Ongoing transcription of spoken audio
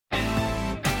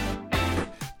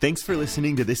Thanks for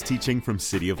listening to this teaching from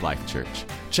City of Life Church.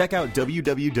 Check out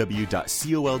www.col.tv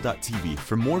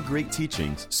for more great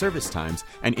teachings, service times,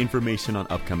 and information on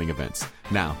upcoming events.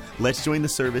 Now, let's join the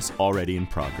service already in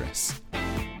progress.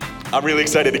 I'm really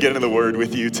excited to get into the Word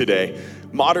with you today.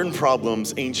 Modern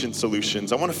problems, ancient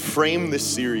solutions. I want to frame this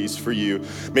series for you.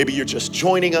 Maybe you're just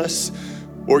joining us,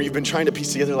 or you've been trying to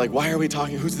piece together, like, why are we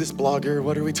talking? Who's this blogger?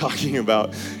 What are we talking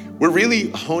about? We're really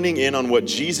honing in on what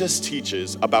Jesus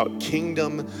teaches about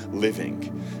kingdom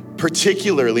living,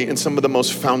 particularly in some of the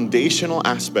most foundational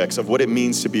aspects of what it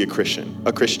means to be a Christian.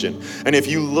 And if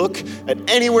you look at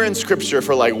anywhere in Scripture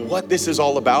for like what this is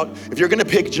all about, if you're gonna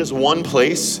pick just one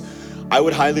place, I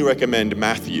would highly recommend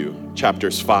Matthew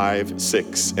chapters 5,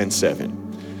 6, and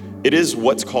 7. It is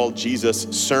what's called Jesus'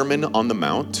 Sermon on the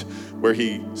Mount, where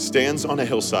he stands on a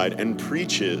hillside and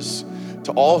preaches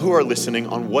to all who are listening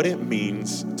on what it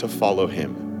means to follow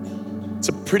him. It's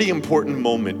a pretty important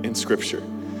moment in Scripture,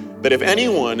 that if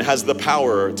anyone has the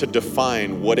power to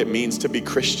define what it means to be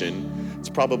Christian, it's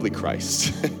probably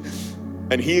Christ.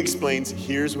 And he explains,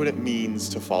 here's what it means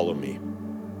to follow me.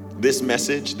 This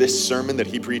message, this sermon that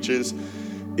he preaches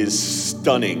is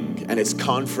stunning, and it's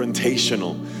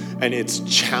confrontational, and it's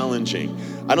challenging.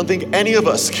 I don't think any of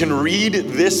us can read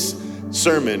this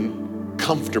sermon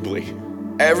comfortably.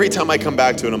 Every time I come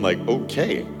back to it, I'm like,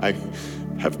 okay, I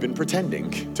have been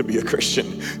pretending to be a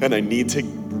Christian, and I need to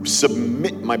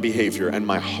submit my behavior and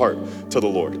my heart to the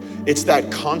Lord. It's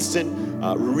that constant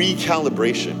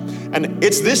recalibration. And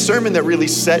it's this sermon that really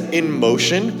set in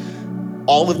motion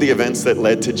all of the events that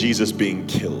led to Jesus being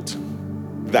killed.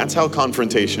 That's how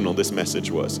confrontational this message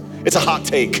was. It's a hot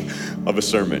take of a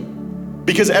sermon,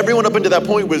 because everyone up until that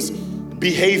point was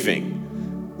behaving,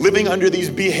 living under these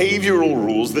behavioral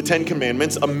rules, the 10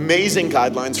 Commandments, amazing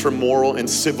guidelines for moral and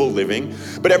civil living,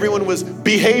 but everyone was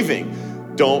behaving.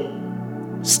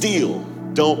 Don't steal,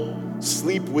 don't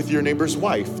sleep with your neighbor's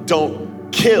wife,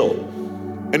 don't kill.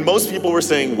 And most people were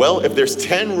saying, well, if there's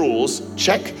 10 rules,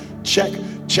 check, check,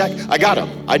 check, I got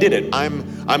them, I did it,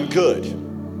 I'm good.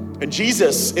 And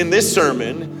Jesus in this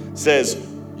sermon says,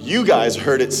 you guys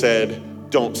heard it said,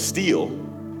 don't steal.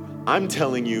 I'm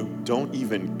telling you, don't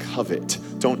even covet.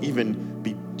 Don't even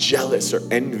be jealous or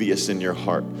envious in your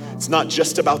heart. It's not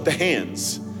just about the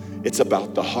hands, it's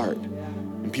about the heart.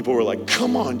 And people were like,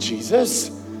 come on,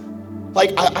 Jesus.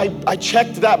 Like, I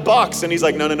checked that box. And he's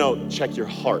like, no, check your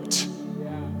heart.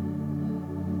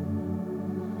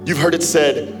 You've heard it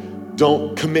said,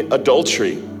 don't commit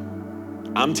adultery.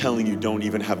 I'm telling you, don't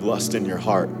even have lust in your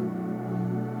heart.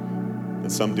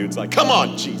 And some dude's like, come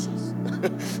on, Jesus.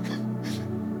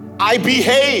 I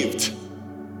behaved.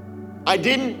 I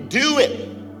didn't do it.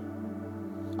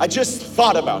 I just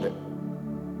thought about it.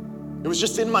 It was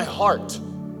just in my heart.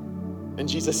 And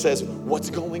Jesus says, what's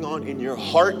going on in your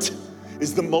heart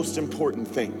is the most important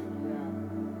thing.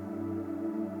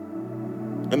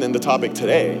 And then the topic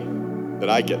today that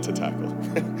I get to tackle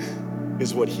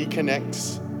is what he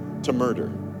connects to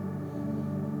murder.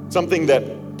 Something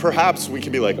that perhaps we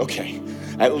can be like, okay,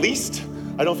 at least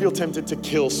I don't feel tempted to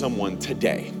kill someone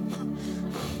today.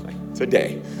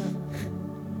 Today.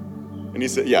 And he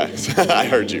said, yeah, I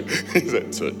heard you. He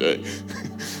said, today.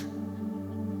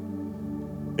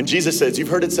 And Jesus says, you've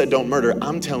heard it said, don't murder.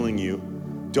 I'm telling you,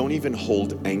 don't even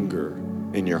hold anger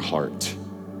in your heart.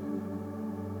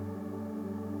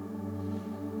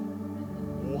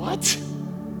 What?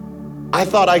 I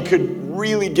thought I could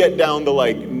really get down to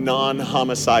like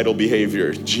non-homicidal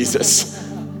behavior, Jesus.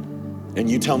 And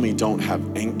you tell me don't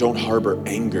harbor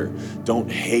anger,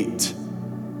 don't hate.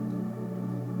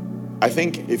 I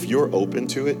think if you're open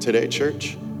to it today,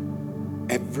 church,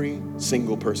 every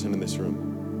single person in this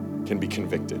room can be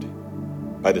convicted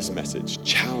by this message,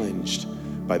 challenged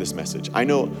by this message. I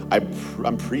know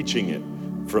I'm preaching it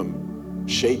from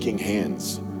shaking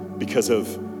hands because of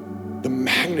the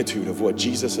magnitude of what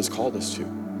Jesus has called us to.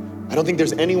 I don't think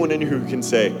there's anyone in here who can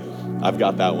say, I've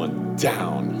got that one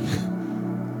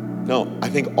down. No, I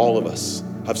think all of us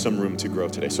have some room to grow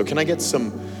today. So can I get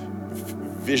some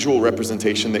visual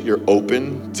representation that you're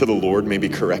open to the Lord maybe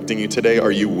correcting you today?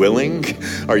 Are you willing?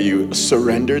 Are you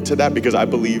surrendered to that? Because I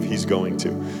believe he's going to.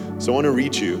 So I want to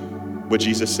read you what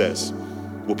Jesus says.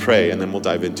 We'll pray and then we'll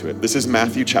dive into it. This is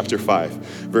Matthew chapter 5,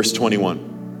 verse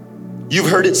 21. You've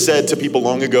heard it said to people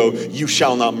long ago, you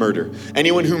shall not murder.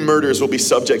 Anyone who murders will be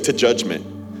subject to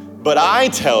judgment. But I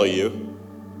tell you,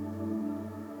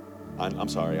 I'm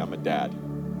sorry, I'm a dad.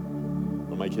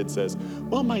 When my kid says,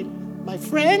 well, my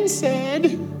friend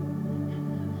said,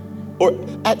 or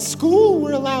at school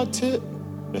we're allowed to.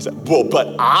 And I said, well,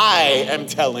 but I am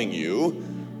telling you,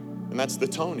 and that's the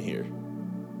tone here.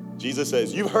 Jesus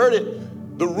says, you've heard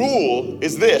it The rule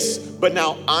is this, but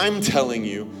now I'm telling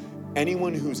you,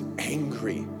 anyone who's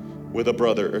angry with a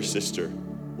brother or sister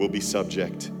will be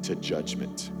subject to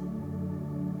judgment.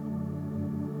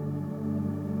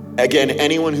 Again,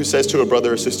 anyone who says to a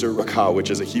brother or sister, rakah, which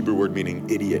is a Hebrew word meaning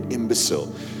idiot,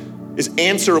 imbecile, is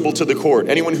answerable to the court.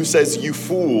 Anyone who says, you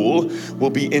fool, will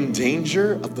be in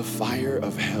danger of the fire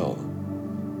of hell.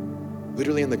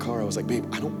 Literally in the car, I was like, babe,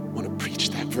 I don't want to preach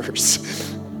that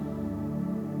verse.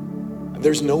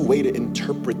 There's no way to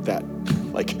interpret that.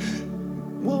 Like,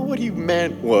 well, what he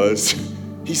meant was,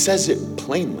 he says it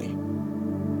plainly.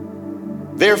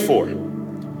 Therefore,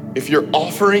 if you're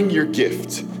offering your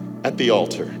gift at the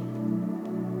altar,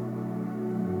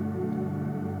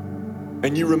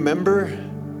 and you remember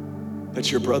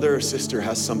that your brother or sister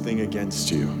has something against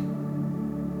you,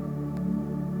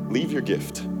 leave your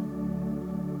gift.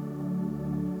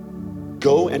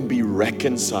 Go and be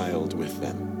reconciled with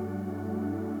them.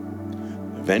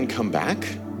 Then come back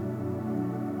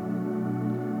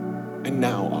and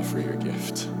now offer your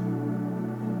gift.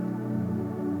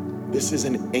 This is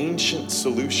an ancient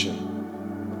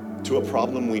solution to a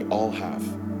problem we all have: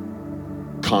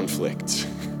 conflict.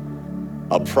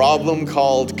 A problem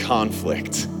called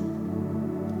conflict.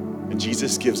 And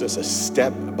Jesus gives us a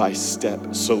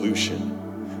step-by-step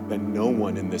solution that no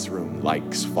one in this room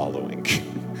likes following.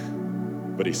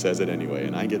 But he says it anyway,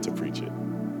 and I get to preach it.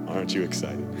 Aren't you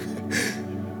excited?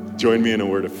 Join me in a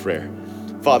word of prayer.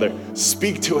 Father,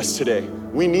 speak to us today.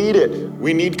 We need it.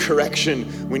 We need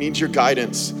correction. We need your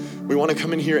guidance. We want to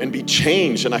come in here and be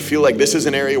changed. And I feel like this is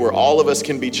an area where all of us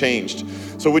can be changed.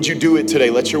 So would you do it today?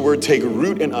 Let your word take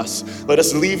root in us. Let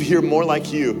us leave here more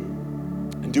like you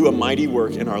and do a mighty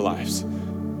work in our lives.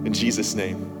 In Jesus'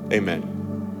 name,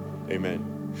 amen.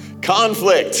 Amen.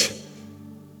 Conflict.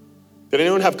 Did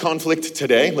anyone have conflict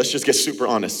today? Let's just get super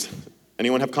honest.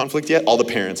 Anyone have conflict yet? All the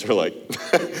parents are like,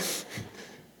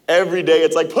 every day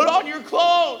it's like, put on your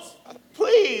clothes,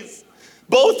 please.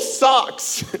 Both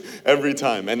socks every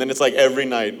time. And then it's like every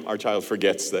night our child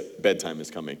forgets that bedtime is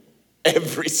coming.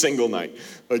 Every single night.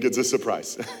 Like it's a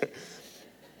surprise.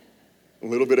 A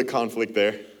little bit of conflict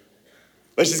there.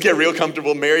 Let's just get real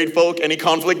comfortable. Married folk, any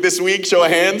conflict this week? Show of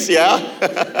hands,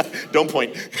 yeah? Don't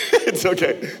point. It's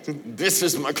okay. This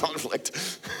is my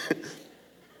conflict.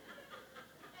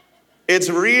 It's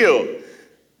real.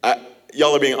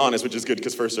 Y'all are being honest, which is good,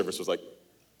 because first service was like,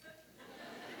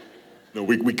 no,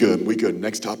 we good.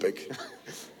 Next topic.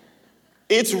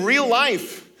 It's real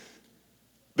life.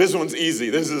 This one's easy.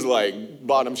 This is like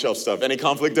bottom shelf stuff. Any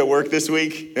conflict at work this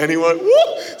week? Anyone?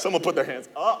 Woo! Someone put their hands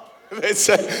up. They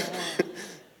said,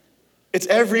 it's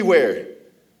everywhere.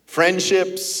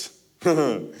 Friendships,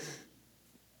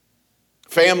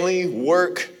 family,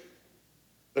 work.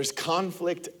 There's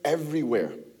conflict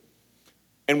everywhere.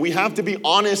 And we have to be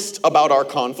honest about our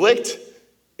conflict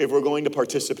if we're going to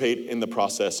participate in the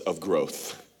process of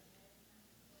growth.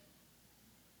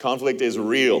 Conflict is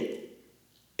real.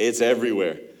 It's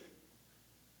everywhere.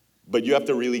 But you have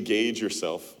to really gauge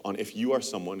yourself on if you are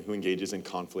someone who engages in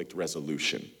conflict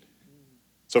resolution.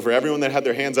 So for everyone that had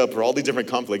their hands up for all these different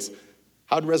conflicts,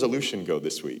 how'd resolution go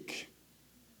this week?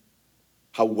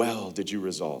 How well did you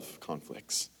resolve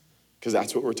conflicts? Because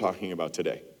that's what we're talking about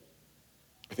today.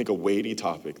 I think a weighty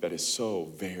topic that is so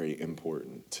very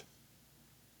important.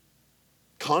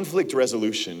 Conflict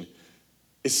resolution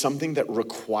is something that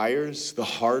requires the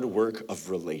hard work of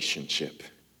relationship.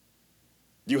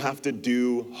 You have to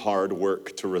do hard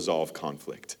work to resolve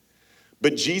conflict.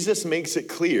 But Jesus makes it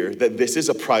clear that this is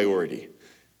a priority.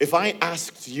 If I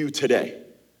asked you today,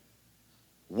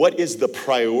 what is the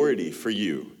priority for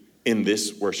you in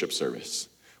this worship service?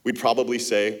 We'd probably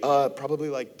say, probably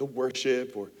like the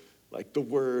worship or like the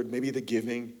word, maybe the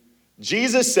giving.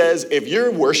 Jesus says, if you're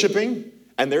worshiping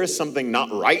and there is something not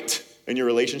right in your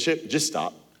relationship, just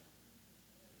stop.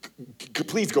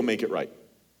 Please go make it right.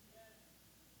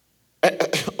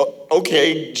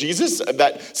 Okay, Jesus,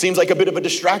 that seems like a bit of a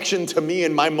distraction to me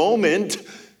in my moment.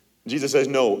 Jesus says,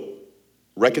 no,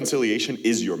 reconciliation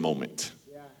is your moment.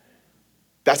 Yeah.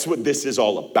 That's what this is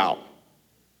all about.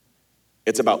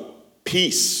 It's about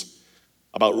peace,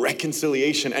 about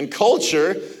reconciliation. And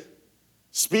culture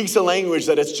speaks a language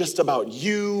that it's just about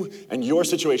you and your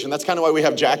situation. That's kind of why we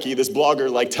have Jackie, this blogger,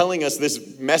 like telling us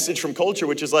this message from culture,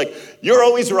 which is like, you're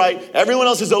always right, everyone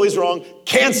else is always wrong,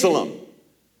 cancel them.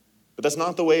 But that's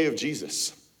not the way of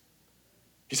Jesus.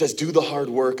 He says, do the hard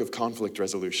work of conflict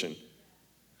resolution.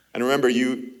 And remember,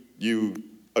 you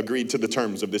agreed to the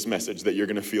terms of this message that you're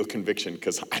going to feel conviction,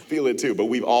 because I feel it too, but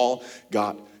we've all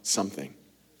got something.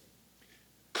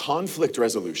 Conflict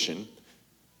resolution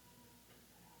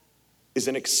is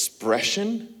an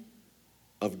expression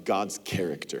of God's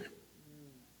character.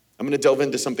 I'm going to delve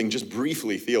into something just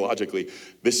briefly theologically,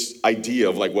 this idea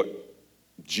of like what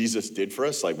Jesus did for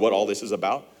us, like what all this is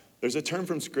about. There's a term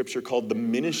from Scripture called the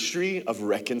ministry of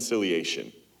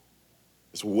reconciliation.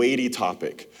 This weighty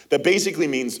topic that basically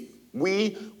means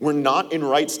we were not in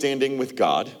right standing with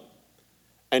God,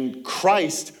 and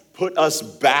Christ put us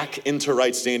back into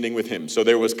right standing with him. So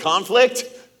there was conflict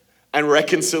and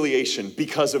reconciliation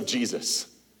because of Jesus.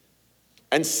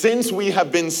 And since we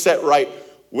have been set right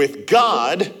with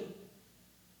God,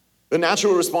 the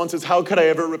natural response is, how could I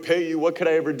ever repay you? What could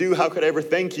I ever do? How could I ever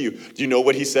thank you? Do you know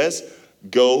what he says?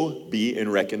 Go be in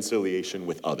reconciliation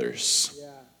with others. Yeah.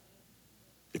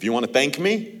 If you want to thank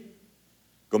me,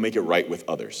 go make it right with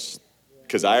others.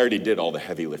 Because I already did all the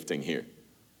heavy lifting here.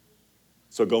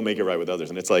 So go make it right with others.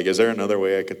 And it's like, is there another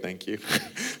way I could thank you?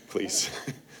 Please.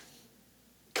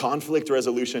 Conflict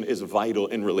resolution is vital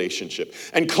in relationship.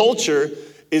 And culture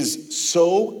is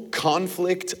so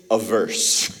conflict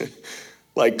averse.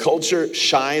 Like culture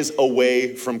shies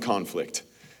away from conflict.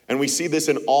 And we see this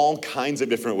in all kinds of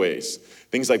different ways.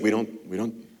 Things like we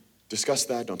don't discuss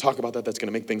that, don't talk about that, that's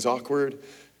gonna make things awkward.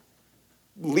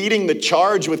 Leading the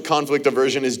charge with conflict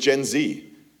aversion is Gen Z.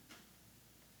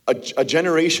 A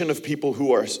generation of people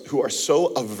who are so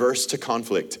averse to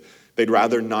conflict, they'd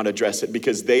rather not address it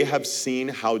because they have seen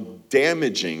how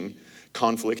damaging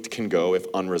conflict can go if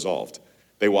unresolved.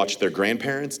 They watch their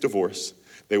grandparents divorce,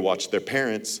 they watch their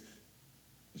parents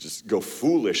just go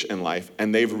foolish in life,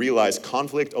 and they've realized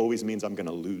conflict always means I'm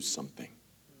gonna lose something.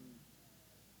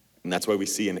 And that's why we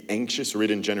see an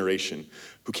anxious-ridden generation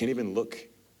who can't even look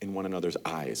in one another's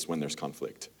eyes when there's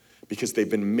conflict, because they've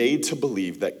been made to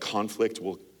believe that conflict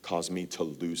will cause me to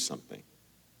lose something.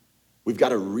 We've got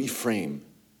to reframe.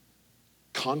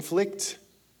 Conflict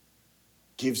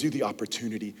gives you the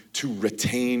opportunity to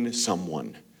retain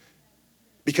someone.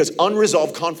 Because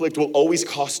unresolved conflict will always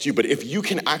cost you, but if you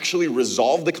can actually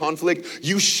resolve the conflict,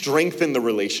 you strengthen the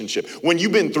relationship. When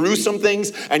you've been through some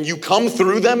things and you come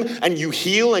through them and you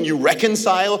heal and you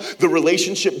reconcile, the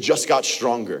relationship just got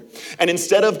stronger. And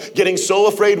instead of getting so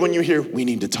afraid when you hear, we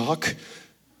need to talk,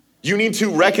 you need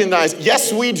to recognize,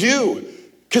 yes, we do,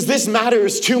 because this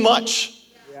matters too much.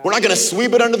 Yeah. We're not gonna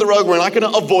sweep it under the rug, we're not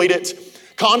gonna avoid it.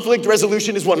 Conflict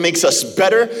resolution is what makes us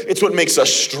better, it's what makes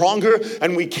us stronger,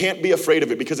 and we can't be afraid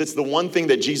of it because it's the one thing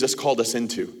that Jesus called us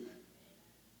into.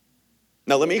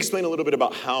 Now, let me explain a little bit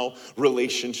about how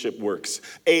relationship works.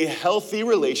 A healthy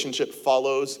relationship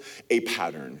follows a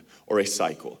pattern or a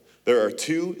cycle. There are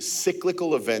two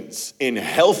cyclical events in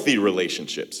healthy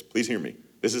relationships. Please hear me.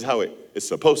 This is how it is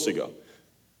supposed to go.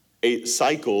 A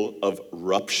cycle of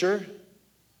rupture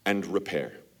and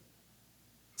repair.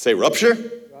 Say rupture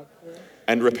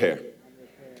and repair.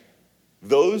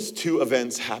 Those two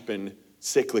events happen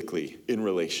cyclically in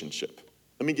relationship.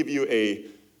 Let me give you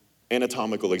an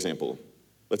anatomical example.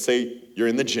 Let's say you're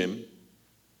in the gym.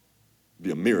 It'd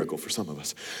be a miracle for some of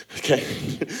us. Okay?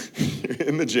 You're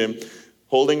in the gym,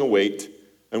 holding a weight,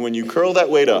 and when you curl that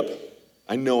weight up,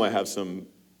 I know I have some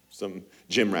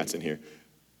gym rats in here.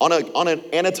 On an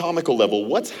anatomical level,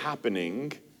 what's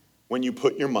happening when you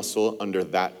put your muscle under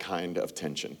that kind of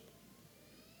tension?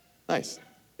 Nice.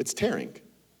 It's tearing.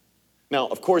 Now,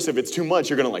 of course, if it's too much,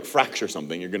 you're gonna fracture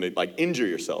something. You're gonna injure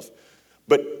yourself.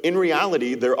 But in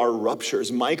reality, there are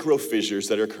ruptures, micro fissures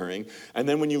that are occurring. And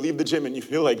then when you leave the gym and you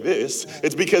feel like this,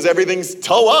 it's because everything's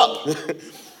toe up.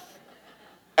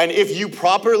 And if you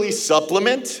properly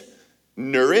supplement,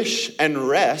 nourish, and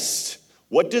rest,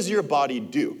 what does your body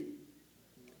do?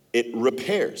 It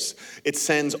repairs. It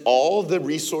sends all the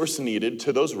resource needed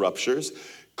to those ruptures,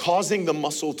 causing the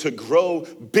muscle to grow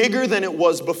bigger than it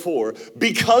was before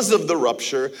because of the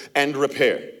rupture and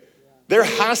repair. There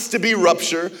has to be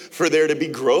rupture for there to be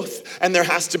growth, and there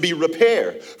has to be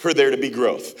repair for there to be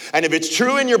growth. And if it's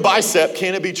true in your bicep,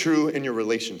 can it be true in your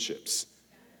relationships?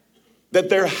 That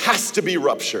there has to be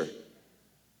rupture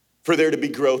for there to be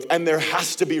growth, and there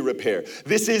has to be repair.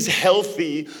 This is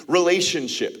healthy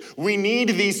relationship. We need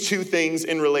these two things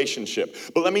in relationship.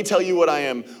 But let me tell you what I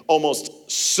am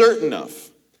almost certain of.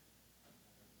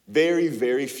 Very,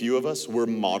 very few of us were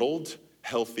modeled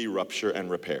healthy rupture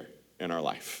and repair in our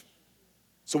life.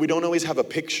 So we don't always have a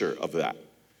picture of that,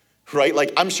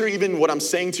 right? I'm sure even what I'm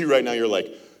saying to you right now, you're like,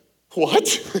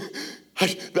 what?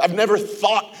 I've never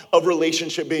thought of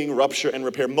relationship being rupture and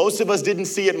repair. Most of us didn't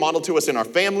see it modeled to us in our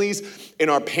families, in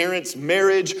our parents'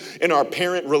 marriage, in our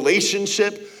parent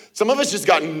relationship. Some of us just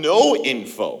got no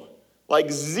info,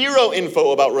 zero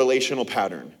info about relational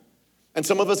pattern. And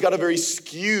some of us got a very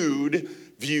skewed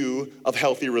view of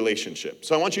healthy relationship.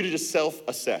 So I want you to just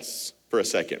self-assess for a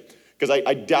second, because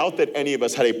I doubt that any of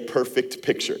us had a perfect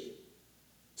picture.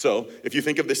 So if you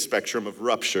think of this spectrum of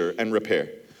rupture and repair,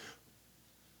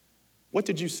 what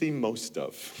did you see most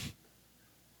of?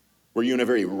 Were you in a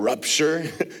very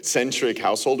rupture-centric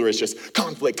household where it's just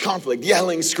conflict,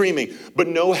 yelling, screaming, but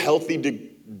no healthy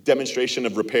demonstration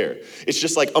of repair? It's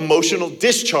just like emotional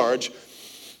discharge.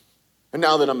 And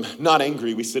now that I'm not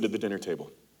angry, we sit at the dinner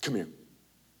table. Come here.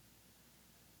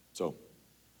 So,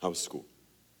 how was school?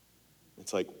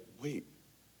 It's like, wait,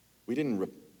 we didn't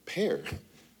repair.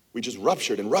 We just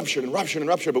ruptured,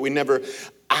 but we never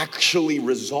actually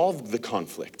resolved the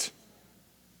conflict.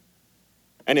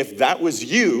 And if that was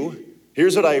you,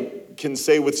 here's what I can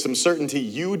say with some certainty.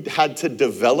 You had to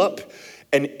develop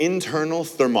an internal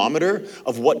thermometer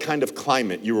of what kind of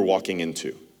climate you were walking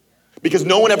into. Because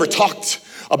no one ever talked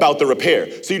about the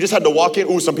repair. So you just had to walk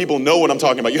in. Some people know what I'm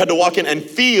talking about. You had to walk in and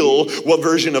feel what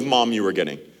version of mom you were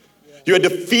getting. You had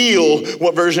to feel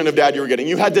what version of dad you were getting.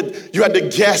 You had to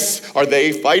guess, are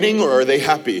they fighting or are they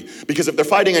happy? Because if they're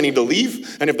fighting, I need to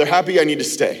leave. And if they're happy, I need to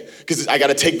stay. Because I got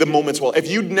to take the moments well. If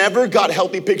you never got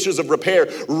healthy pictures of repair,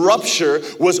 rupture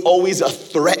was always a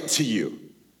threat to you.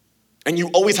 And you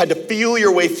always had to feel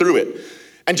your way through it.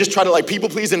 And just try to like people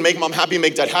please and make mom happy,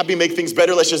 make dad happy, make things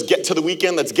better. Let's just get to the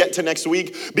weekend. Let's get to next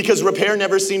week. Because repair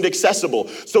never seemed accessible.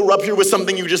 So rupture was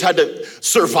something you just had to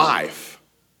survive.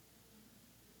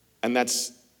 And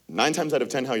that's 9 times out of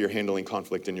 10 how you're handling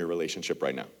conflict in your relationship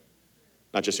right now.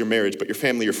 Not just your marriage, but your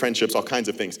family, your friendships, all kinds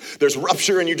of things. There's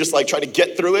rupture and you just like try to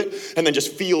get through it and then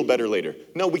just feel better later.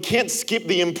 No, we can't skip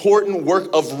the important work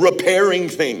of repairing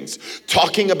things,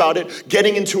 talking about it,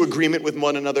 getting into agreement with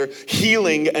one another,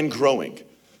 healing and growing.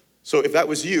 So if that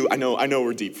was you, I know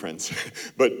we're deep friends,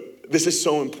 but this is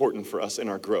so important for us in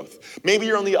our growth. Maybe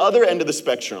you're on the other end of the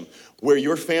spectrum where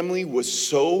your family was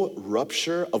so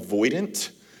rupture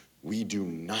avoidant. We do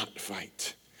not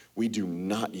fight. We do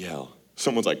not yell.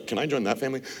 Someone's like, can I join that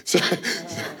family? So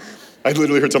I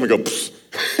literally heard someone go,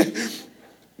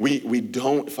 we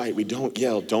don't fight. We don't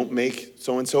yell. Don't make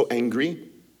so-and-so angry.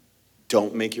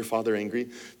 Don't make your father angry.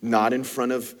 Not in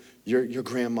front of your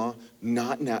grandma.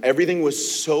 Not now. Everything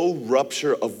was so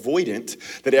rupture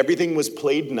avoidant that everything was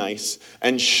played nice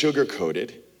and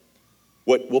sugar-coated.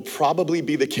 What will probably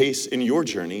be the case in your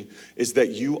journey is that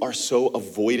you are so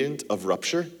avoidant of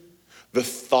rupture. The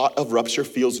thought of rupture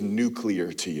feels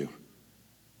nuclear to you.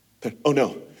 Oh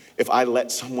no, if I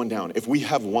let someone down, if we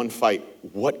have one fight,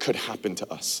 what could happen to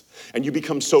us? And you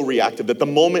become so reactive that the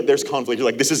moment there's conflict, you're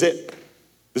like, this is it.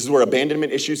 This is where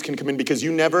abandonment issues can come in because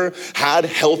you never had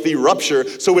healthy rupture,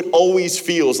 so it always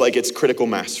feels like it's critical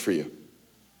mass for you.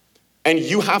 And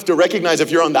you have to recognize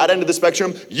if you're on that end of the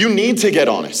spectrum, you need to get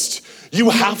honest. You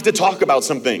have to talk about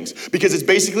some things because it's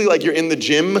basically like you're in the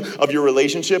gym of your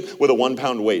relationship with a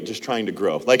 1-pound weight just trying to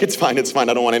grow. Like, it's fine.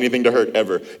 I don't want anything to hurt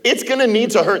ever. It's going to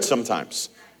need to hurt sometimes.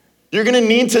 You're going to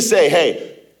need to say,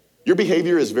 hey, your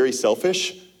behavior is very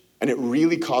selfish and it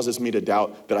really causes me to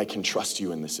doubt that I can trust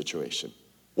you in this situation.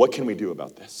 What can we do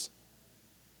about this?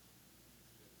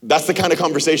 That's the kind of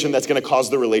conversation that's going to cause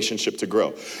the relationship to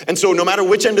grow. And so no matter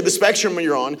which end of the spectrum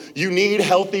you're on, you need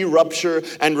healthy rupture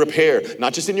and repair,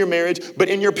 not just in your marriage, but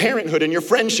in your parenthood, in your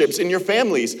friendships, in your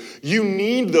families. You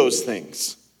need those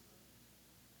things.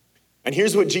 And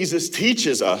here's what Jesus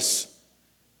teaches us,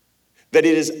 that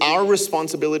it is our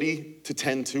responsibility to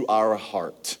tend to our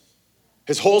heart.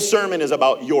 His whole sermon is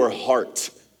about your heart.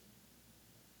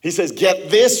 He says, get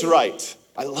this right.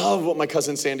 I love what my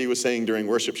cousin Sandy was saying during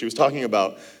worship. She was talking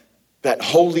about that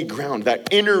holy ground, that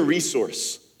inner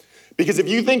resource. Because if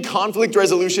you think conflict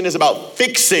resolution is about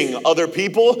fixing other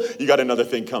people, you got another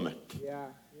thing coming. Yeah.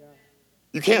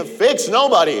 You can't fix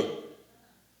nobody.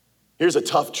 Here's a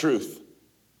tough truth.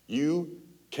 You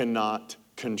cannot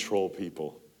control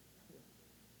people.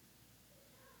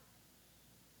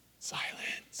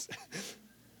 Silence.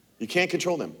 You can't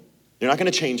control them. You're not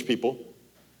going to change people.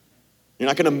 You're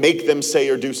not going to make them say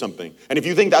or do something. And if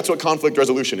you think that's what conflict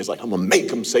resolution is like, I'm going to make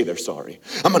them say they're sorry.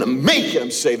 I'm going to make them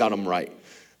say that I'm right.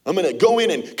 I'm going to go in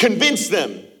and convince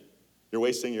them. You're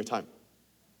wasting your time.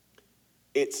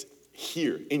 It's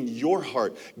here in your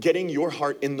heart, getting your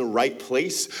heart in the right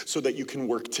place so that you can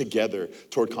work together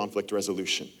toward conflict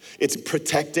resolution. It's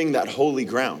protecting that holy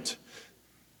ground.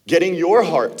 Getting your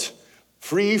heart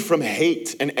free from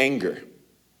hate and anger.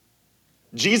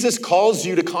 Jesus calls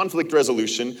you to conflict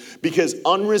resolution because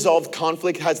unresolved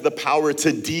conflict has the power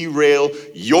to derail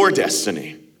your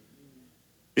destiny.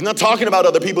 He's not talking about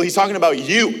other people, he's talking about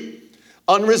you.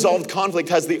 Unresolved conflict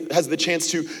has the chance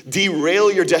to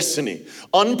derail your destiny.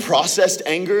 Unprocessed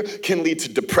anger can lead to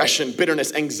depression,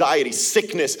 bitterness, anxiety,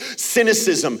 sickness,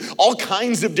 cynicism, all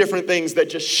kinds of different things that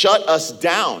just shut us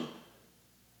down.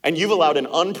 And you've allowed an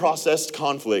unprocessed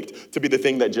conflict to be the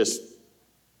thing that just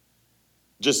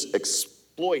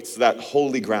exploits that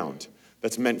holy ground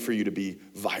that's meant for you to be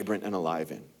vibrant and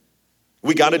alive in.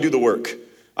 We got to do the work.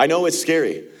 I know it's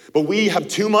scary, but we have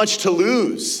too much to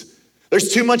lose.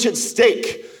 There's too much at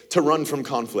stake to run from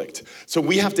conflict. So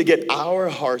we have to get our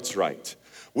hearts right.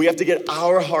 We have to get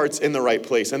our hearts in the right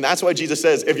place. And that's why Jesus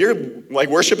says, if you're like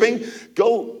worshiping,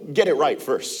 go get it right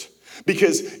first.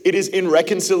 Because it is in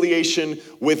reconciliation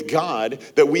with God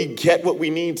that we get what we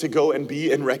need to go and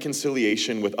be in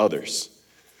reconciliation with others.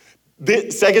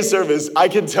 The second service, I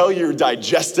can tell you're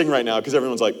digesting right now because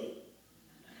everyone's like,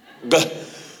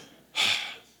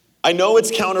 I know it's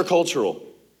countercultural.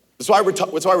 That's why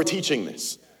we're teaching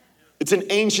this. It's an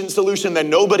ancient solution that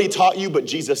nobody taught you, but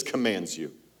Jesus commands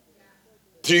you.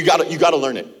 So you gotta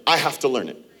learn it. I have to learn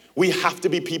it. We have to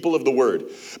be people of the word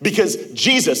because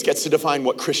Jesus gets to define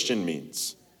what Christian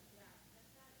means.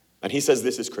 And he says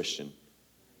this is Christian.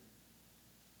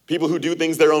 People who do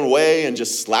things their own way and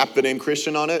just slap the name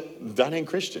Christian on it, that ain't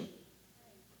Christian.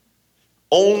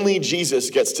 Only Jesus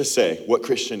gets to say what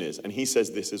Christian is, and he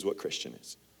says this is what Christian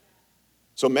is.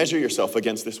 So measure yourself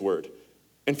against this word.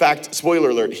 In fact, spoiler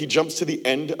alert, he jumps to the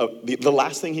end of the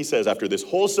last thing he says after this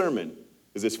whole sermon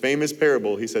is this famous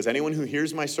parable. He says, anyone who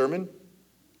hears my sermon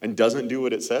and doesn't do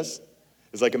what it says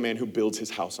is like a man who builds his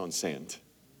house on sand.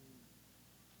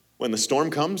 When the storm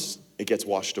comes, it gets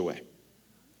washed away.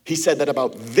 He said that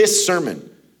about this sermon,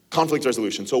 conflict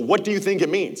resolution. So what do you think it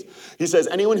means? He says,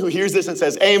 anyone who hears this and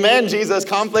says, amen, Jesus,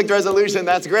 conflict resolution,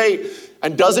 that's great,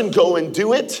 and doesn't go and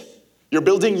do it, you're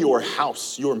building your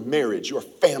house, your marriage, your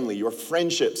family, your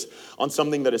friendships on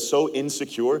something that is so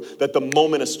insecure that the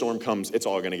moment a storm comes, it's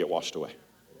all going to get washed away.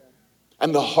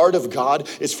 And the heart of God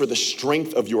is for the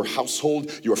strength of your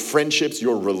household, your friendships,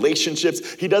 your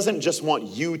relationships. He doesn't just want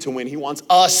you to win. He wants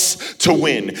us to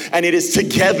win. And it is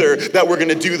together that we're going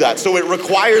to do that. So it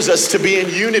requires us to be in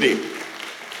unity.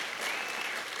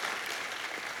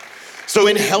 So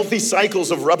in healthy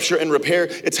cycles of rupture and repair,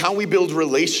 it's how we build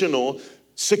relational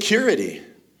security.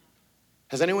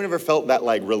 Has anyone ever felt that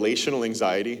like relational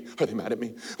anxiety? Are they mad at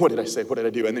me? What did I say? What did I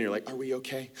do? And then you're like, are we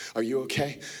okay? Are you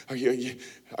okay?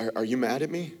 Are you mad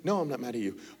at me? No, I'm not mad at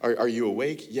you. Are you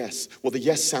awake? Yes. Well, the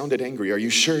yes sounded angry. Are you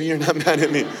sure you're not mad at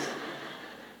me?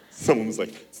 Someone was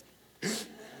like,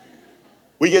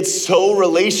 we get so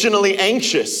relationally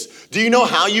anxious. Do you know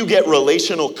how you get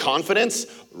relational confidence?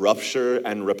 Rupture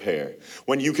and repair.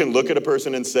 When you can look at a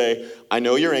person and say, I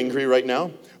know you're angry right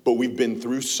now, but we've been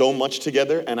through so much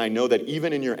together, and I know that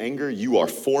even in your anger, you are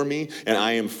for me, and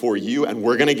I am for you, and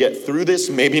we're gonna get through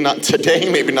this, maybe not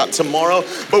today, maybe not tomorrow,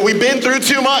 but we've been through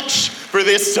too much for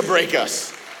this to break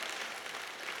us.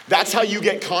 That's how you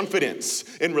get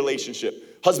confidence in relationship.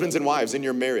 Husbands and wives in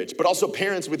your marriage, but also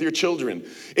parents with your children.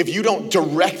 If you don't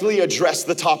directly address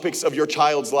the topics of your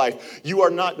child's life, you are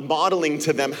not modeling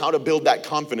to them how to build that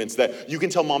confidence that you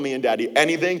can tell mommy and daddy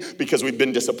anything because we've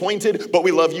been disappointed, but we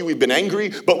love you. We've been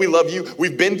angry, but we love you.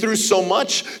 We've been through so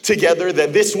much together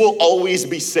that this will always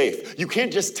be safe. You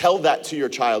can't just tell that to your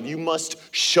child. You must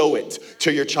show it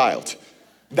to your child.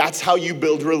 That's how you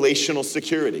build relational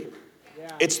security.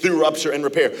 It's through rupture and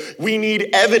repair. We need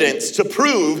evidence to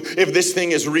prove if this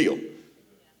thing is real.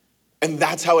 And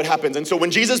that's how it happens. And so when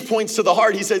Jesus points to the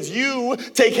heart, he says, you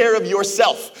take care of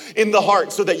yourself in the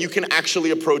heart so that you can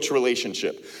actually approach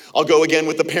relationship. I'll go again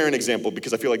with the parent example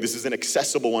because I feel like this is an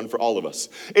accessible one for all of us.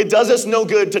 It does us no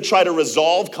good to try to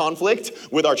resolve conflict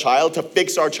with our child, to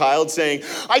fix our child saying,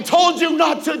 I told you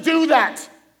not to do that.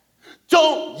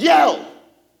 Don't yell.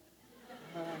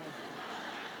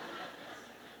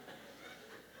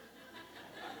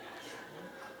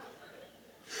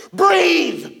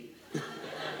 Breathe.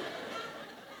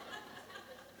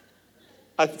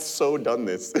 I've so done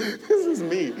this. This is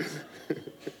me.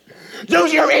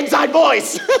 Use your inside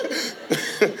voice.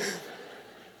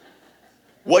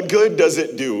 What good does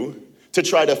it do to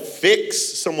try to fix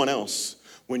someone else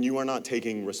when you are not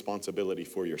taking responsibility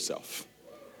for yourself?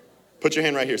 Put your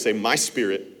hand right here. Say, my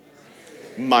spirit,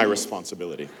 my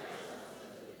responsibility.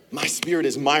 My spirit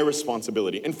is my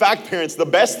responsibility. In fact, parents, the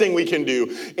best thing we can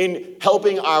do in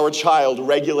helping our child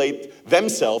regulate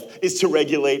themselves is to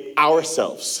regulate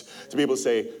ourselves. To be able to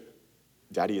say,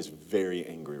 Daddy is very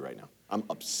angry right now. I'm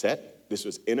upset. This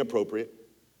was inappropriate.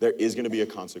 There is going to be a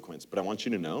consequence. But I want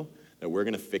you to know that we're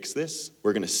going to fix this.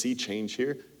 We're going to see change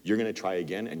here. You're going to try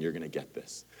again, and you're going to get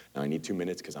this. Now, I need 2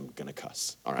 minutes because I'm going to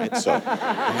cuss. All right? So...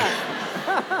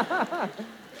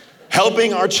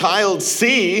 helping our child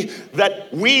see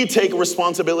that we take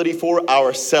responsibility for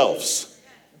ourselves.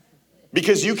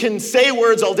 Because you can say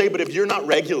words all day, but if you're not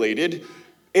regulated,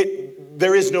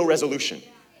 there is no resolution.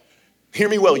 Hear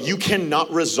me well, you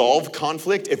cannot resolve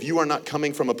conflict if you are not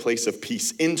coming from a place of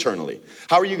peace internally.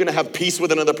 How are you gonna have peace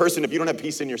with another person if you don't have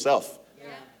peace in yourself? Yeah.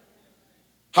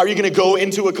 How are you gonna go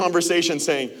into a conversation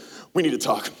saying, we need to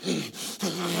talk?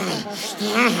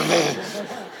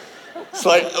 It's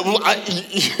like,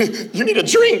 you need a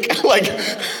drink. Like,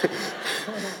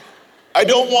 I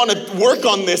don't wanna work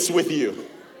on this with you.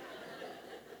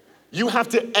 You have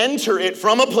to enter it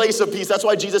from a place of peace. That's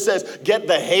why Jesus says, get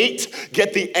the hate,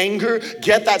 get the anger,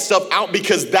 get that stuff out,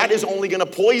 because that is only gonna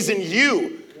poison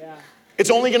you. Yeah. It's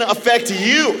only gonna affect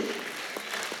you.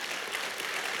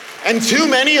 And too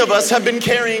many of us have been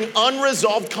carrying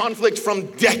unresolved conflict from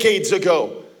decades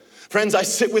ago. Friends, I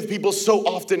sit with people so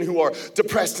often who are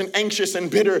depressed and anxious and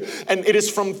bitter, and it is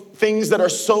from things that are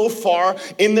so far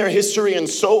in their history and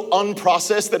so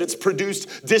unprocessed that it's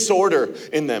produced disorder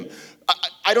in them.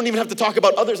 I don't even have to talk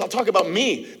about others. I'll talk about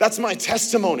me. That's my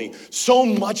testimony. So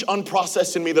much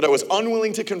unprocessed in me that I was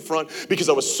unwilling to confront because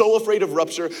I was so afraid of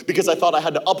rupture, because I thought I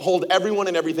had to uphold everyone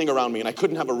and everything around me, and I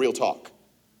couldn't have a real talk.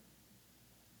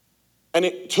 And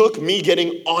it took me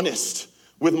getting honest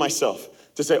with myself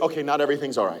to say, okay, not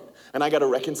everything's all right. And I got to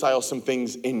reconcile some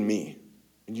things in me.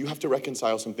 And you have to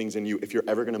reconcile some things in you if you're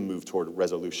ever going to move toward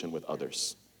resolution with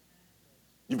others.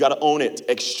 You've got to own it,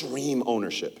 extreme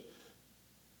ownership.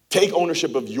 Take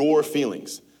ownership of your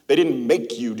feelings. They didn't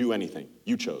make you do anything.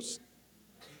 You chose.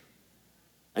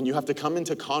 And you have to come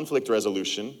into conflict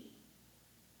resolution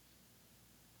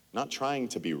not trying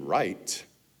to be right,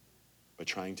 but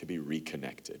trying to be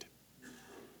reconnected.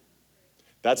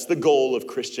 That's the goal of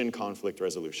Christian conflict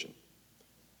resolution.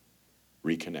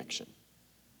 Reconnection.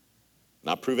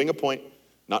 Not proving a point,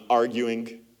 not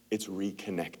arguing, it's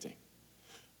reconnecting.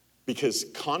 Because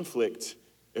conflict,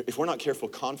 if we're not careful,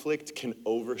 conflict can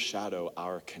overshadow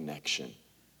our connection.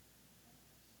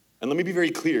 And let me be very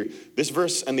clear, this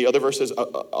verse and the other verses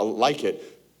like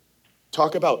it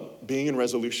talk about being in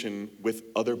resolution with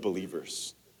other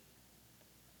believers.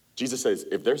 Jesus says,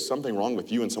 if there's something wrong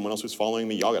with you and someone else who's following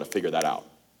me, y'all gotta figure that out.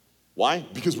 Why?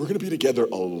 Because we're gonna be together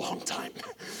a long time.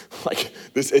 Like,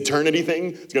 this eternity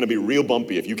thing is gonna be real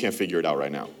bumpy if you can't figure it out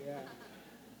right now. Yeah.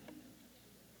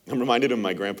 I'm reminded of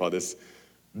my grandpa, this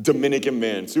Dominican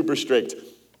man, super strict,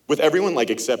 with everyone, like,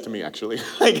 except me, actually.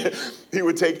 Like, he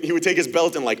would take his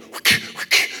belt and like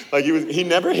he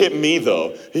never hit me,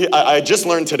 though. I just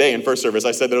learned today in first service,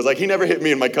 I said that, I was like, he never hit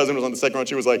me, and my cousin was on the second row, and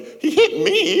she was like, he hit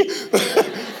me?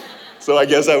 So I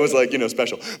guess I was like,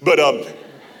 special.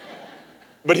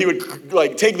 But he would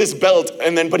like take this belt,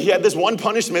 but he had this one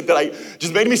punishment that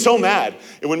just made me so mad.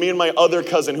 And when me and my other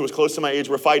cousin, who was close to my age,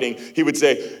 were fighting, he would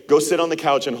say, go sit on the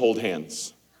couch and hold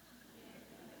hands.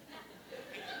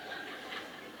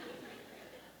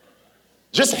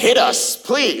 Just hit us,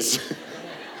 please.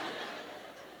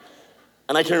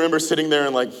 And I can remember sitting there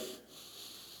and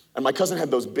my cousin had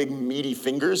those big meaty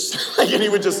fingers, and he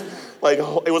would just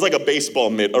it was like a baseball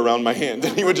mitt around my hand,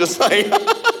 and he would just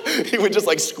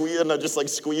squeeze, and I'd just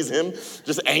squeeze him,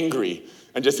 just angry,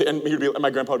 and my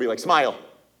grandpa would be like, smile.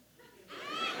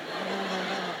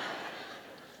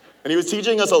 And he was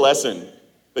teaching us a lesson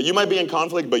that you might be in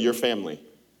conflict, but you're family.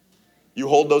 You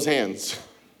hold those hands.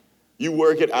 You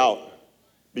work it out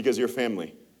because you're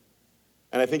family.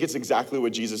 And I think it's exactly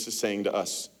what Jesus is saying to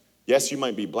us. Yes, you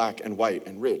might be black and white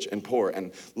and rich and poor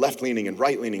and left-leaning and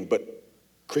right-leaning, but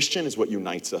Christian is what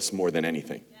unites us more than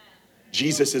anything.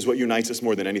 Jesus is what unites us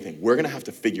more than anything. We're gonna have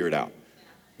to figure it out.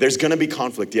 There's gonna be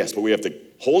conflict, yes, but we have to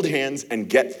hold hands and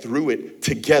get through it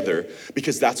together,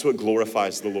 because that's what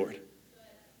glorifies the Lord.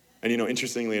 And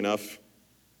interestingly enough,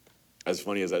 as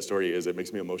funny as that story is, it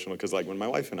makes me emotional, because when my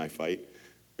wife and I fight,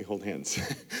 we hold hands.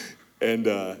 And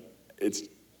it's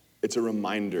a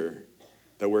reminder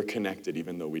that we're connected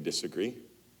even though we disagree.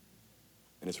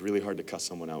 And it's really hard to cuss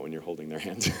someone out when you're holding their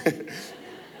hand.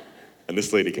 And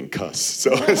this lady can cuss,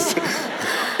 so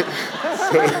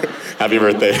happy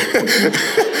birthday.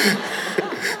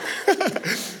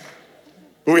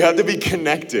 But we have to be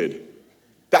connected.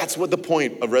 That's what the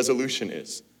point of resolution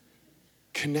is.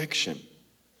 Connection.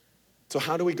 So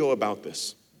how do we go about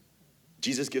this?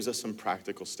 Jesus gives us some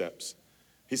practical steps.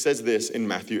 He says this in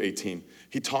Matthew 18.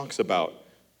 He talks about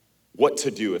what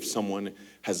to do if someone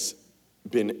has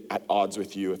been at odds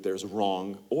with you, if there's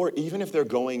wrong, or even if they're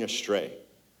going astray.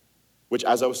 Which,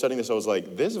 as I was studying this, I was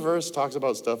like, this verse talks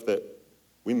about stuff that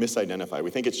we misidentify. We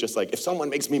think it's just if someone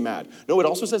makes me mad. No, it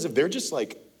also says if they're just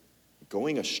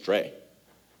going astray.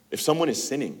 If someone is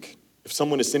sinning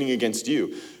against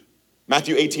you.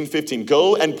 Matthew 18:15,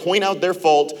 go and point out their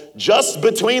fault just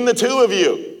between the two of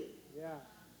you. Yeah.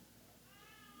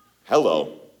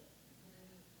 Hello.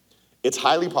 It's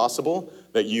highly possible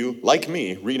that you, like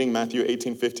me, reading Matthew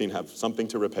 18:15, have something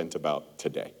to repent about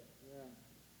today. Yeah.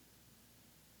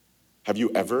 Have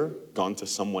you ever gone to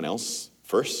someone else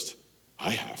first?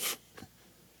 I have.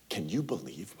 Can you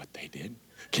believe what they did?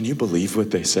 Can you believe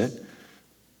what they said?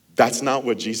 That's not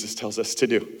what Jesus tells us to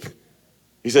do.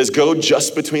 He says, go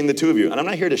just between the two of you. And I'm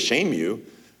not here to shame you.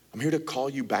 I'm here to call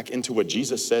you back into what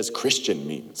Jesus says Christian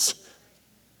means.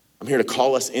 I'm here to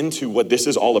call us into what this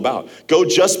is all about. Go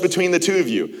just between the two of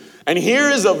you. And here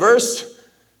is a verse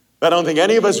that I don't think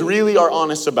any of us really are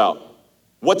honest about.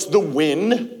 What's the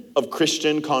win of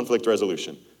Christian conflict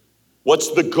resolution?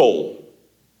 What's the goal?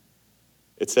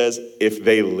 It says, if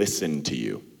they listen to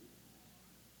you.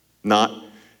 Not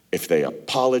if they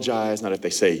apologize, not if they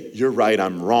say, you're right,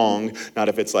 I'm wrong, not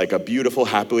if it's like a beautiful,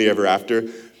 happily ever after.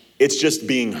 It's just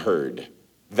being heard.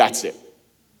 That's it.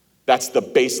 That's the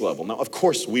base level. Now, of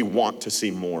course, we want to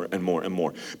see more and more and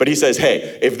more. But he says,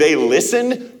 hey, if they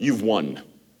listen, you've won.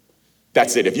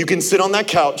 That's it. If you can sit on that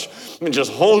couch and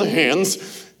just hold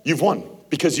hands, you've won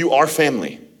because you are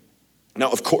family. Now,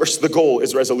 of course, the goal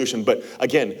is resolution. But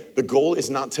again, the goal is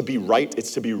not to be right.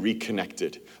 It's to be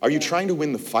reconnected. Are you trying to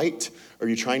win the fight? Or are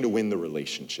you trying to win the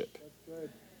relationship?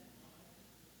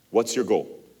 What's your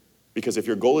goal? Because if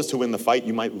your goal is to win the fight,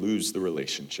 you might lose the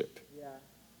relationship.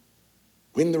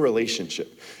 Win the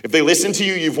relationship. If they listen to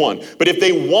you, you've won. But if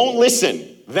they won't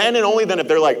listen, then and only then if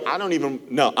they're like, you're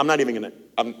not even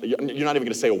going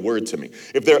to say a word to me.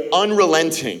 If they're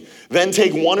unrelenting, then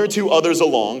take one or two others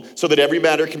along so that every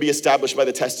matter can be established by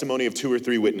the testimony of 2 or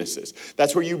 3 witnesses.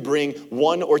 That's where you bring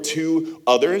 1 or 2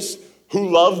 others who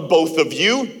love both of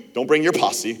you. Don't bring your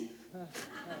posse.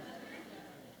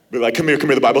 Be like, come here,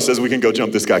 the Bible says we can go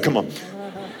jump this guy, come on.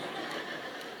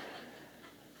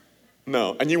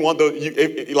 No, and you want those,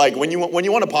 when you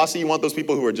want a posse, you want those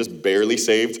people who are just barely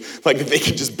saved, like they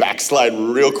can just backslide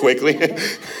real quickly.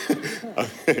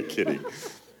 I'm kidding.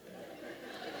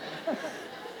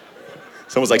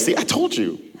 Someone's like, see, I told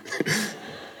you.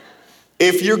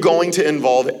 If you're going to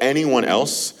involve anyone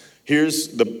else, here's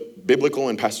the biblical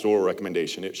and pastoral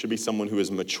recommendation. It should be someone who is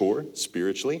mature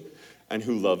spiritually and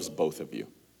who loves both of you.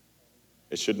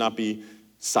 It should not be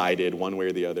sided one way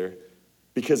or the other.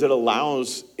 Because it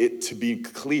allows it to be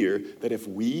clear that if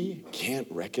we can't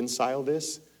reconcile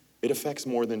this, it affects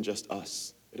more than just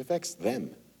us. It affects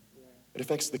them. It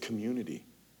affects the community.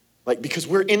 Because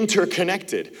we're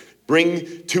interconnected.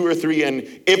 Bring 2 or 3, and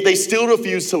if they still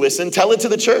refuse to listen, tell it to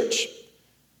the church.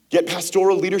 Get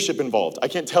pastoral leadership involved. I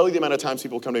can't tell you the amount of times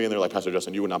people come to me and they're like, Pastor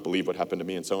Justin, you would not believe what happened to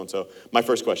me and so. My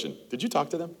first question, did you talk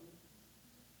to them?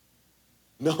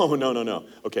 No.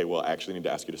 Okay, well, I actually need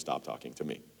to ask you to stop talking to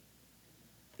me.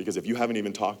 Because if you haven't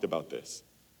even talked about this,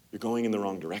 you're going in the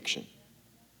wrong direction.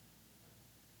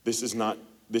 This is not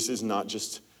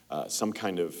just some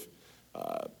kind of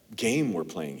game we're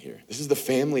playing here. This is the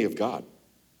family of God.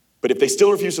 But if they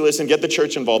still refuse to listen, get the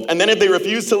church involved. And then if they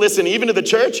refuse to listen even to the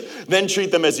church, then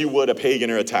treat them as you would a pagan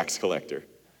or a tax collector.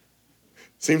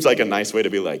 Seems like a nice way to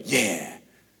be like, yeah,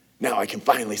 now I can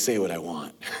finally say what I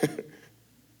want.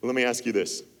 Well, let me ask you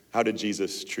this. How did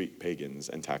Jesus treat pagans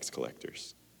and tax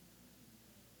collectors?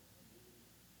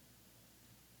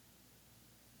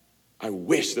 I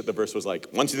wish that the verse was like,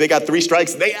 once they got 3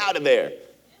 strikes, they out of there.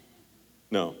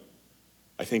 No.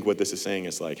 I think what this is saying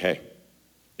is like, hey,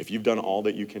 if you've done all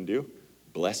that you can do,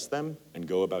 bless them and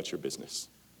go about your business.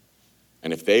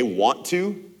 And if they want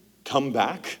to come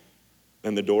back,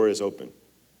 then the door is open.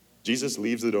 Jesus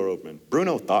leaves the door open.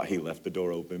 Bruno thought he left the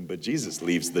door open, but Jesus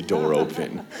leaves the door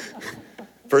open.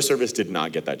 First service did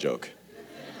not get that joke.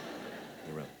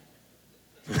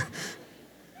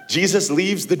 Jesus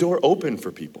leaves the door open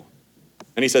for people.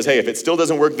 And he says, hey, if it still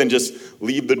doesn't work, then just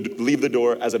leave the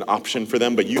door as an option for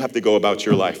them, but you have to go about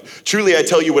your life. Truly, I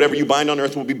tell you, whatever you bind on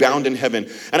earth will be bound in heaven.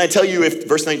 And I tell you,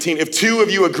 verse 19, if 2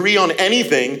 of you agree on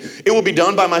anything, it will be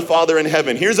done by my Father in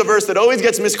heaven. Here's a verse that always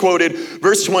gets misquoted.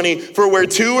 Verse 20, for where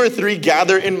 2 or 3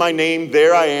 gather in my name,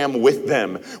 there I am with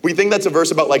them. We think that's a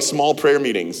verse about like small prayer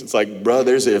meetings. It's like,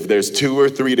 brothers, if there's 2 or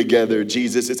 3 together,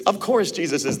 Jesus is, of course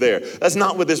Jesus is there. That's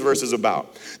not what this verse is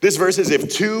about. This verse is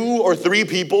if 2 or 3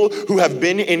 people who have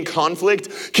been in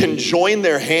conflict can join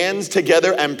their hands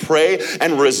together and pray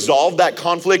and resolve that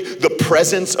conflict, the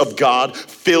presence of God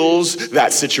fills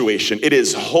that situation. It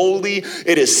is holy.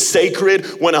 It is sacred.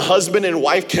 When a husband and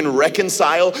wife can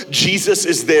reconcile, Jesus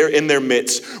is there in their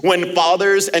midst. When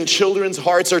fathers and children's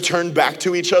hearts are turned back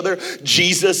to each other,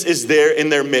 Jesus is there in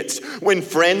their midst. When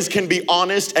friends can be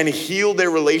honest and heal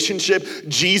their relationship,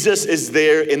 Jesus is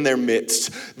there in their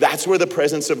midst. That's where the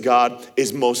presence of God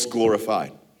is most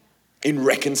glorified. In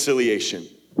reconciliation.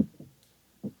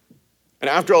 And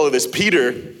after all of this,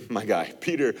 Peter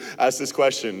asked this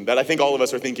question that I think all of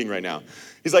us are thinking right now.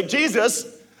 He's like, Jesus,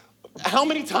 how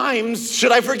many times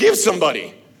should I forgive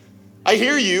somebody? I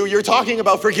hear you're talking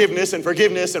about forgiveness and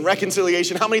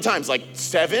reconciliation. How many times? Like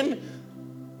 7?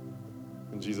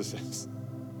 And Jesus says,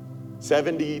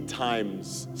 70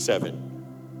 times 7.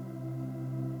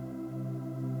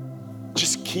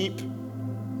 Just keep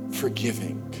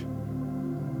forgiving.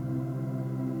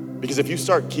 Because if you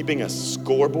start keeping a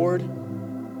scoreboard,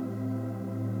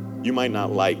 you might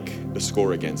not like the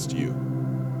score against you.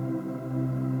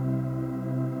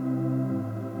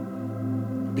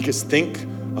 Because think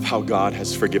of how God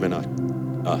has forgiven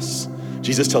us.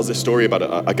 Jesus tells this story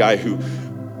about a guy who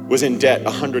was in debt,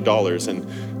 $100,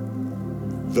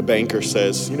 and the banker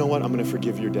says, you know what, I'm gonna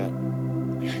forgive your debt.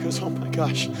 And he goes, oh my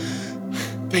gosh,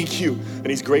 thank you. And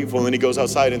he's grateful, and then he goes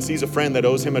outside and sees a friend that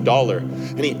owes him $1,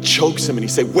 and he chokes him and he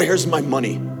says, where's my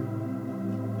money?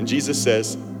 And Jesus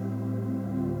says,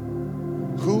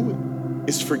 who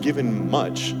is forgiven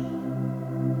much?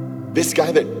 This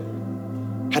guy that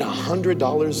had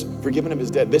 $100 forgiven of his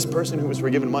debt, this person who was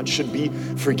forgiven much should be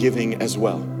forgiving as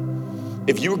well.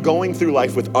 If you're going through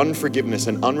life with unforgiveness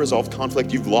and unresolved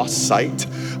conflict, you've lost sight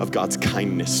of God's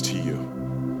kindness to you.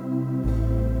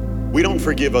 We don't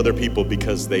forgive other people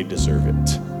because they deserve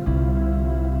it.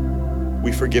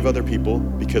 We forgive other people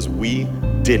because we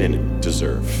didn't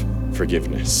deserve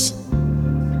forgiveness.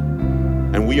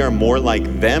 And we are more like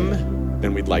them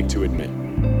than we'd like to admit.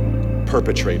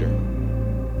 Perpetrator,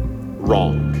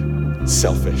 wrong,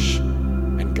 selfish,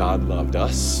 and God loved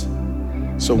us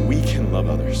so we can love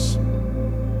others.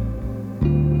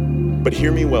 But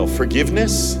hear me well,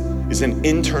 forgiveness is an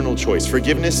internal choice.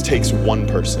 Forgiveness takes one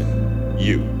person,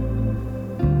 you.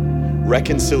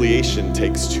 Reconciliation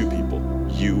takes two people,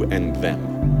 you and them.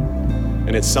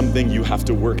 And it's something you have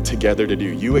to work together to do.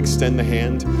 You extend the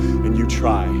hand and you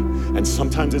try. And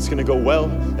sometimes it's gonna go well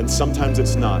and sometimes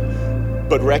it's not.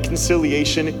 But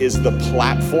reconciliation is the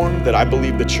platform that I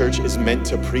believe the church is meant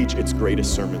to preach its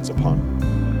greatest sermons upon.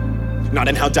 Not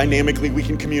in how dynamically we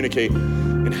can communicate,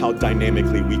 in how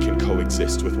dynamically we can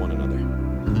coexist with one another.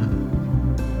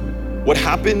 What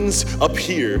happens up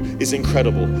here is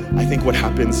incredible. I think what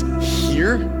happens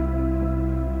here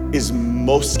is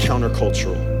most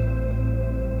countercultural.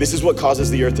 This is what causes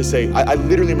the earth to say, I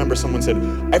literally remember someone said,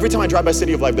 every time I drive by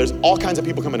City of Life, there's all kinds of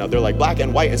people coming out. They're like black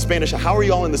and white and Spanish. How are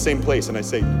you all in the same place? And I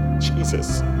say,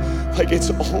 Jesus. Like, it's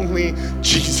only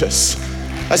Jesus.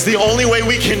 That's the only way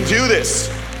we can do this.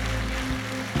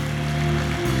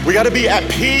 We gotta be at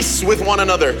peace with one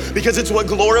another because it's what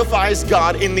glorifies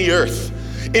God in the earth.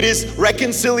 It is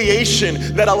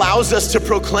reconciliation that allows us to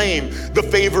proclaim the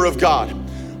favor of God.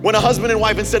 When a husband and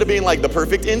wife, instead of being like the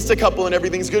perfect insta couple and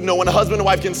everything's good, no, when a husband and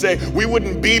wife can say, we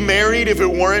wouldn't be married if it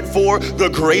weren't for the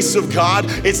grace of God.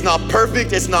 It's not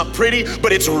perfect, it's not pretty,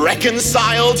 but it's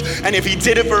reconciled. And if he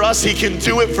did it for us, he can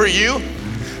do it for you.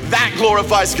 That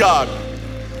glorifies God.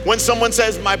 When someone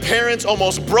says, my parents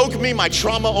almost broke me, my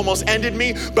trauma almost ended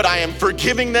me, but I am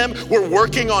forgiving them, we're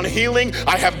working on healing,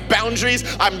 I have boundaries,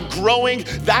 I'm growing,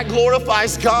 that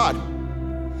glorifies God.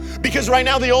 Because right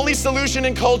now the only solution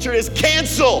in culture is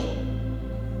cancel.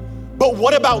 But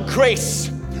what about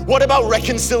grace? What about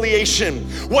reconciliation?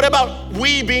 What about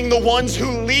we being the ones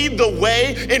who lead the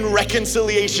way in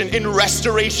reconciliation, in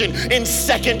restoration, in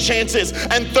second chances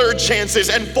and third chances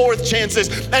and fourth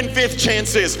chances and fifth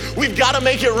chances? We've got to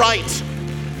make it right.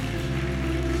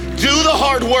 Do the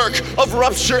hard work of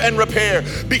rupture and repair,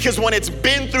 because when it's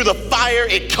been through the fire,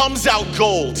 it comes out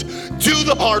gold. Do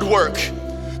the hard work.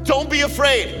 Don't be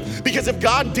afraid, because if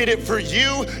God did it for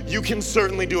you, you can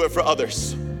certainly do it for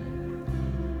others.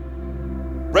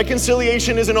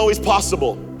 Reconciliation isn't always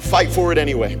possible. Fight for it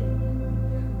anyway.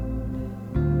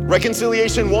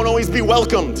 Reconciliation won't always be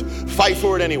welcomed. Fight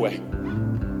for it anyway.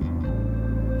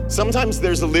 Sometimes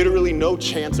there's literally no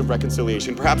chance of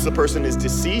reconciliation. Perhaps the person is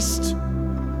deceased,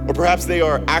 or perhaps they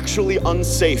are actually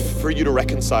unsafe for you to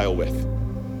reconcile with.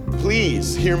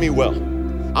 Please hear me well.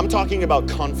 I'm talking about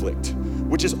conflict,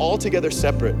 which is altogether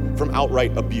separate from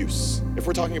outright abuse. If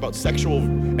we're talking about sexual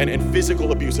and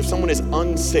physical abuse, if someone is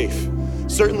unsafe,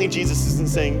 certainly Jesus isn't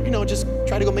saying, just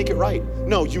try to go make it right.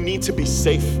 No, you need to be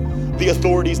safe. The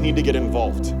authorities need to get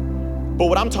involved. But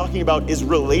what I'm talking about is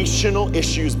relational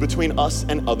issues between us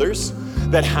and others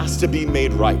that has to be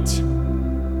made right.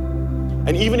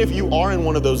 And even if you are in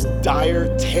one of those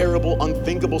dire, terrible,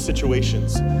 unthinkable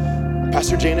situations,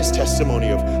 Pastor Jana's testimony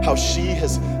of how she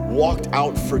has walked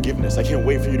out forgiveness. I can't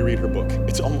wait for you to read her book.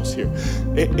 It's almost here.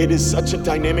 It is such a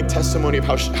dynamic testimony of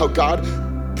how God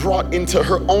brought into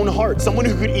her own heart someone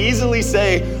who could easily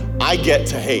say, I get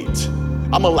to hate.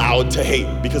 I'm allowed to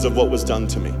hate because of what was done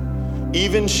to me.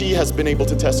 Even she has been able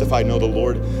to testify, no, the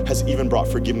Lord has even brought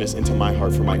forgiveness into my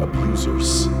heart for my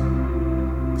abusers.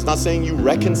 It's not saying you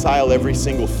reconcile every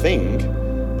single thing,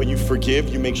 but you forgive,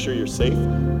 you make sure you're safe.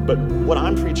 But what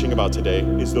I'm preaching about today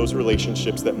is those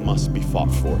relationships that must be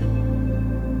fought for.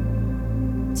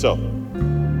 So,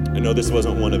 I know this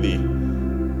wasn't one of the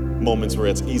moments where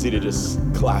it's easy to just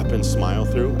clap and smile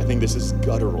through. I think this is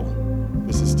guttural.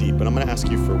 This is deep. But I'm going to ask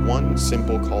you for one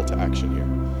simple call to action here.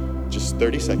 Just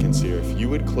 30 seconds here. If you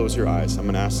would close your eyes, I'm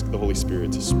going to ask the Holy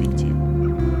Spirit to speak to you.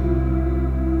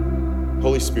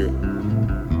 Holy Spirit,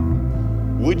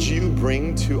 would you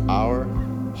bring to our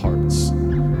hearts,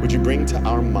 would you bring to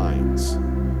our minds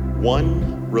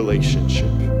one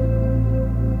relationship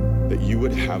that you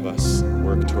would have us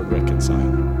work toward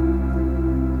reconciling?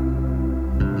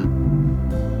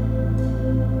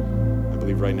 I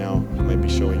believe right now He might be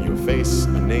showing you a face,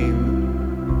 a name.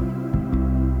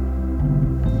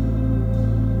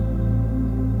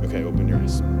 Okay, open your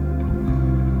eyes.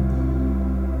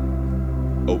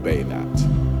 Obey that.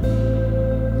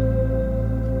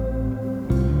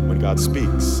 When God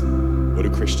speaks, what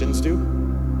do Christians do?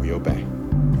 We obey.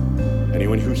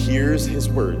 Anyone who hears His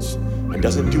words and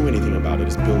doesn't do anything about it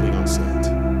is building on sand.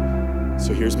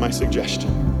 So here's my suggestion.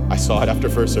 I saw it after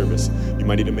first service. You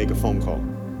might need to make a phone call.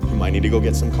 You might need to go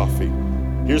get some coffee.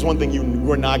 Here's one thing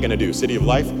we're not gonna do. City of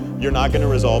Life, you're not gonna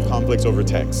resolve conflicts over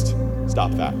text.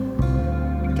 Stop that.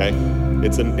 Okay?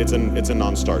 It's a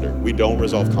non-starter. We don't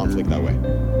resolve conflict that way.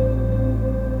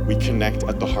 We connect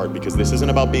at the heart, because this isn't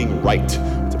about being right.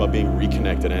 It's about being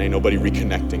reconnected, and ain't nobody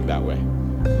reconnecting that way.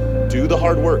 Do the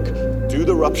hard work. Do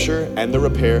the rupture and the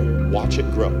repair. Watch it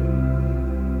grow.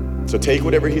 So take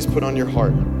whatever He's put on your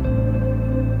heart,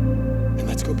 and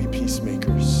let's go be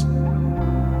peacemakers.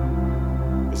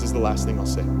 This is the last thing I'll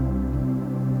say.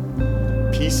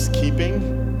 Peacekeeping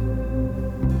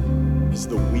is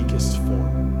the weakest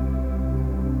form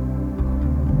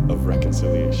of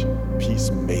reconciliation.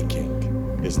 Peacemaking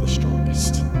is the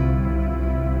strongest.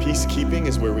 Peacekeeping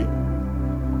is where we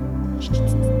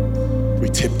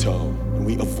tiptoe and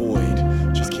we avoid.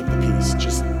 Just keep the peace.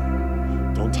 Just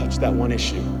don't touch that one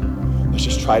issue.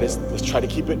 Let's try to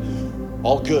keep it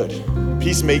all good.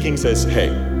 Peacemaking says, hey,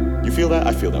 you feel that?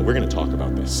 I feel that. We're going to talk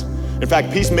about this. In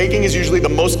fact, peacemaking is usually the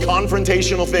most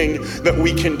confrontational thing that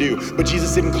we can do. But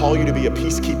Jesus didn't call you to be a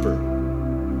peacekeeper.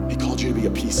 He called you to be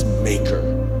a peacemaker.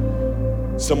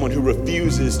 Someone who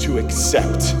refuses to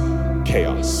accept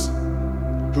chaos,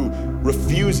 who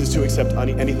refuses to accept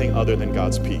anything other than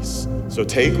God's peace. So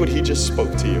take what He just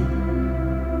spoke to you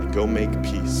and go make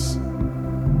peace.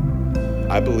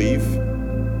 I believe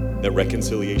that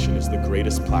reconciliation is the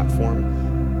greatest platform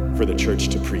for the church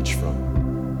to preach from.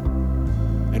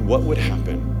 And what would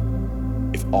happen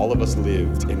if all of us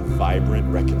lived in vibrant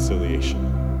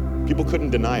reconciliation? People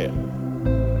couldn't deny it.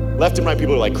 Left and right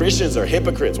people are like, Christians are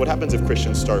hypocrites. What happens if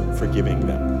Christians start forgiving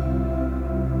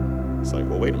them? It's like,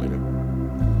 well, wait a minute.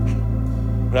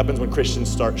 What happens when Christians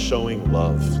start showing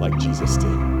love like Jesus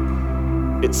did?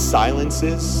 It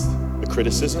silences the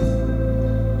criticism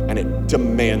and it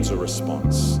demands a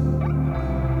response.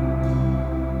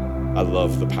 I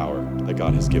love the power that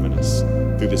God has given us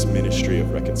through this ministry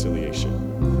of reconciliation,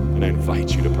 and I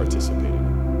invite you to participate in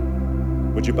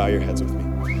it. Would you bow your heads with me?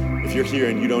 If you're here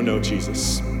and you don't know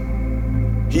Jesus,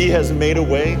 He has made a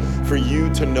way for you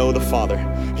to know the Father.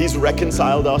 He's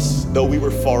reconciled us though we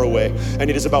were far away, and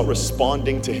it is about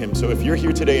responding to Him. So if you're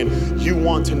here today and you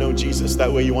want to know Jesus, that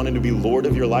way you want Him to be Lord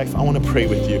of your life, I want to pray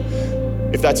with you.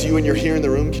 If that's you and you're here in the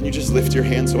room, can you just lift your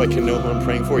hand so I can know who I'm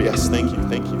praying for? Yes, thank you,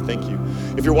 thank you, thank you.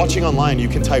 If you're watching online, you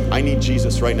can type, I need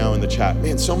Jesus right now in the chat.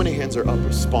 Man, so many hands are up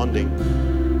responding.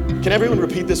 Can everyone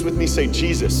repeat this with me? Say,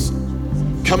 Jesus,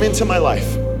 come into my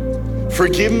life.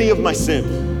 Forgive me of my sin.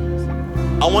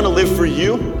 I want to live for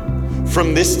you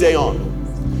from this day on.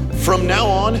 From now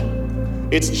on,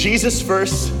 it's Jesus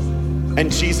first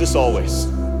and Jesus always.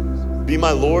 Be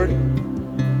my Lord,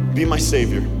 be my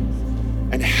Savior,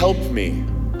 and help me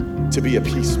to be a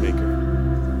peacemaker.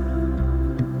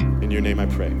 In your name I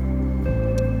pray,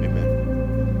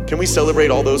 amen. Can we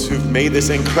celebrate all those who've made this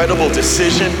incredible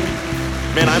decision?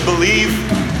 Man, I believe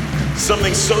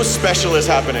something so special is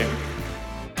happening.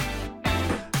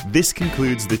 This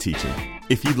concludes the teaching.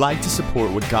 If you'd like to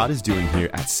support what God is doing here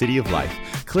at City of Life,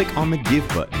 click on the Give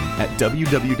button at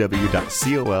www.col.tv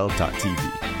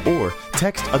or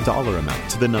text a dollar amount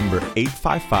to the number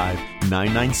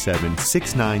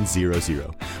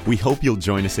 855-997-6900. We hope you'll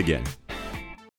join us again.